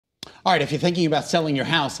All right, if you're thinking about selling your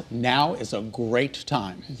house, now is a great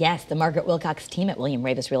time. Yes, the Margaret Wilcox team at William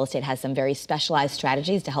Raveis Real Estate has some very specialized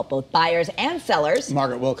strategies to help both buyers and sellers.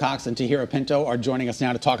 Margaret Wilcox and Taheera Pinto are joining us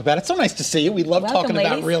now to talk about it. So nice to see you. We love talking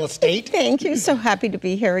about real estate. Thank you. So happy to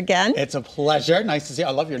be here again. It's a pleasure. Nice to see you.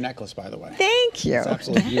 I love your necklace, by the way. Thank you. It's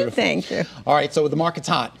absolutely beautiful. Thank you. All right, so the market's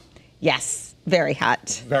hot. Yes. Very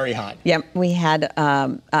hot. Very hot. Yep. We had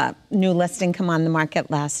a new listing come on the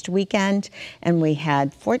market last weekend, and we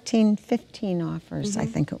had 15 offers. I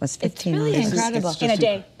think it was 15 It's really offers. incredible. In a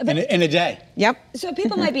day. In a day. Yep. So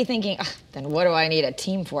people might be thinking, then what do I need a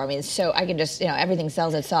team for? I mean, so I can just, everything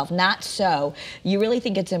sells itself. Not so. You really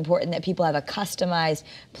think it's important that people have a customized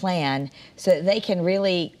plan so that they can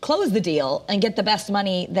really close the deal and get the best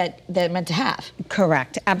money that they're meant to have.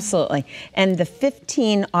 Correct. Absolutely. And the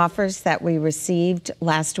 15 offers that we received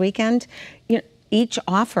last weekend, each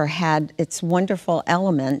offer had its wonderful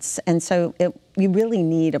elements, and so you really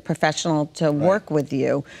need a professional to work with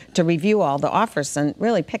you to review all the offers and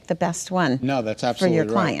really pick the best one. No, that's absolutely for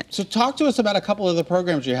your client. So talk to us about a couple of the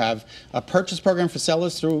programs you have. A purchase program for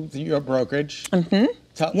sellers through your brokerage.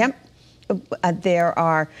 Yep.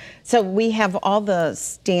 So we have all the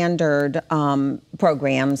standard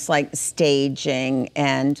programs like staging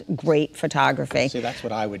and great photography. See, that's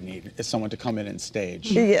what I would need, is someone to come in and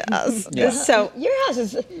stage. Yes. Yeah. So Your house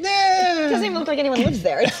doesn't even look like anyone lives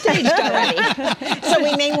there. It's staged already. So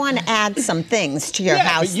we may want to add some things to your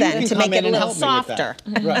house then to make it a little softer.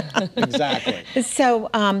 Right, exactly. So,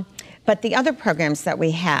 but the other programs that we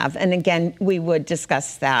have, and again, we would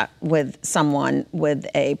discuss that with someone with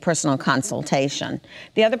a personal consultation.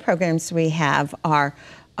 The other programs we have are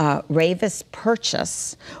Raveis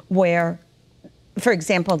Purchase, where, for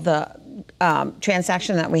example, the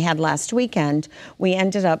transaction that we had last weekend,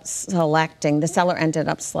 the seller ended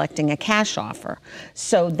up selecting a cash offer.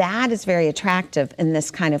 So that is very attractive in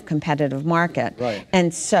this kind of competitive market. Right.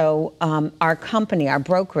 And so our company, our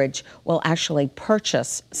brokerage, will actually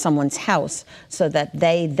purchase someone's house so that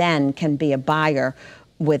they then can be a buyer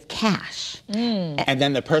with cash. And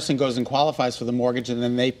then the person goes and qualifies for the mortgage, and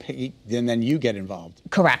then they pay, and then you get involved.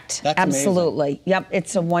 Correct. That's absolutely. Amazing. Yep,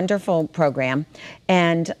 it's a wonderful program.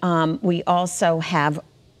 And we also have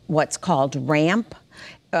what's called RAMP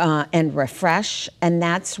and Refresh, and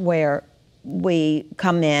that's where we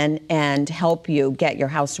come in and help you get your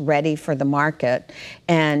house ready for the market,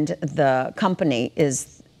 and the company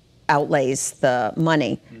outlays the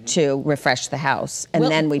money to refresh the house, and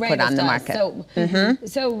then we put on the market.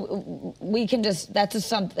 So we can that's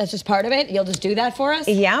just part of it. You'll just do that for us.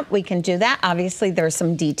 Yeah, we can do that. Obviously, there's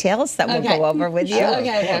some details that we'll go over with you.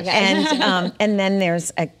 Okay. And then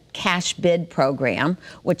there's a cash bid program,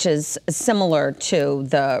 which is similar to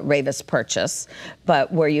the Raveis Purchase,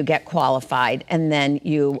 but where you get qualified and then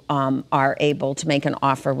you are able to make an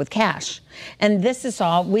offer with cash. And this is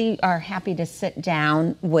all, we are happy to sit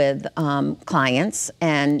down with clients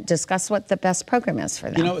and discuss what the best program is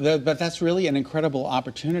for them. But that's really an incredible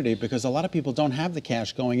opportunity, because a lot of people don't have the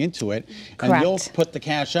cash going into it. Correct. And you'll put the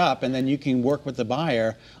cash up, and then you can work with the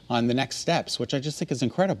buyer on the next steps, which I just think is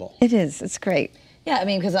incredible. It is. It's great. Yeah, I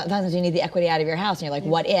mean, because sometimes you need the equity out of your house, and you're like,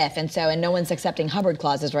 what if? And no one's accepting Hubbard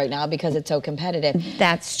clauses right now because it's so competitive.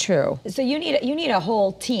 That's true. So you need a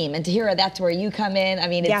whole team, and Taheera, that's where you come in. I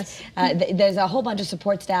mean, yes. There's a whole bunch of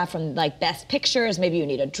support staff from like best pictures. Maybe you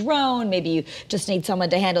need a drone. Maybe you just need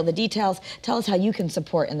someone to handle the details. Tell us how you can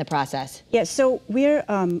support in the process. Yeah, so we're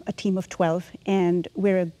a team of 12, and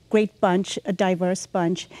we're a great bunch, a diverse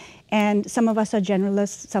bunch. And some of us are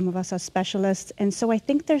generalists, some of us are specialists. And so I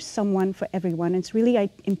think there's someone for everyone. It's really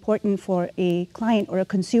important for a client or a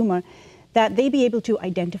consumer that they be able to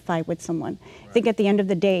identify with someone. Right. I think at the end of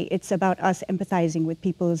the day, it's about us empathizing with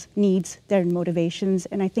people's needs, their motivations.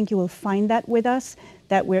 And I think you will find that with us,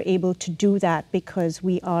 that we're able to do that because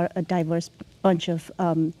we are a diverse bunch of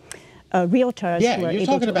realtors. Yeah, who are you're able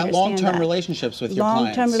talking to about long-term relationships with your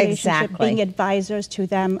clients. Long-term relationship, Exactly. being advisors to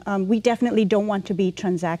them. We definitely don't want to be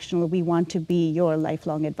transactional. We want to be your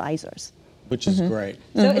lifelong advisors. Which is great.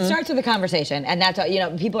 So it starts with a conversation, and that's,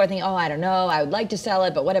 people are thinking, oh, I don't know, I would like to sell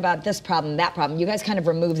it, but what about this problem, that problem? You guys kind of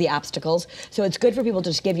remove the obstacles, so it's good for people to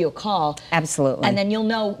just give you a call. Absolutely. And then you'll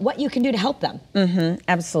know what you can do to help them.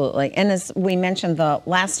 Absolutely. And as we mentioned the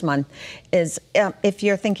last month, is if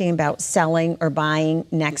you're thinking about selling or buying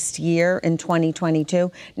next year in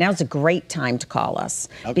 2022, now's a great time to call us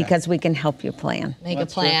because we can help you plan. Make a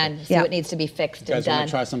plan, see what needs to be fixed You and guys want done.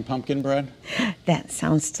 to try some pumpkin bread? That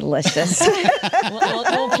sounds delicious.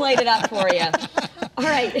 We'll plate it up for you. All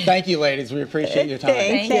right. Thank you, ladies. We appreciate your time.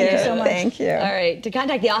 Thank you so much. Thank you. All right. To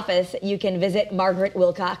contact the office, you can visit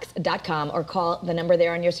margaretwilcox.com or call the number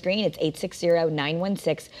there on your screen. It's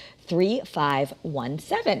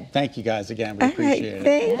 860-916-3517. Thank you guys again. We All right, appreciate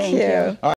it. thank you.